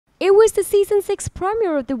was the season 6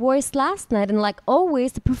 premiere of The Voice last night, and like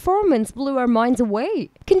always, the performance blew our minds away.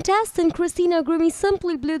 Contestant Christina Grimmie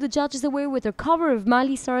simply blew the judges away with her cover of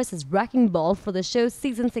Miley Cyrus's Wrecking Ball for the show's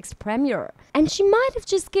season 6 premiere. And she might have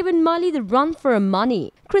just given Miley the run for her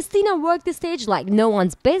money. Christina worked the stage like no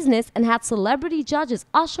one's business and had celebrity judges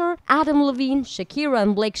Usher, Adam Levine, Shakira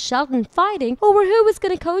and Blake Shelton fighting over who was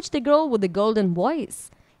going to coach the girl with the golden voice.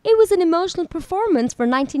 It was an emotional performance for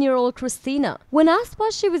 19-year-old Christina. When asked why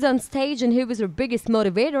she was on stage and who was her biggest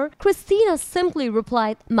motivator, Christina simply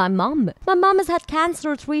replied, "My mom. My mom has had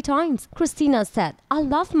cancer 3 times." Christina said, "I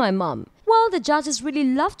love my mom." Well, the judges really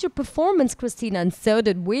loved your performance, Christina, and so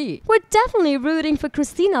did we. We're definitely rooting for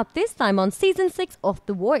Christina this time on season 6 of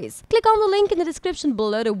The Voice. Click on the link in the description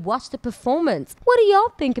below to watch the performance. What do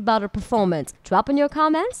y'all think about her performance? Drop in your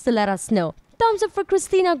comments to let us know. Thumbs up for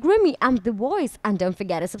Christina Grimmie and The Voice, and don't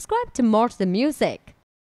forget to subscribe to More to the Music.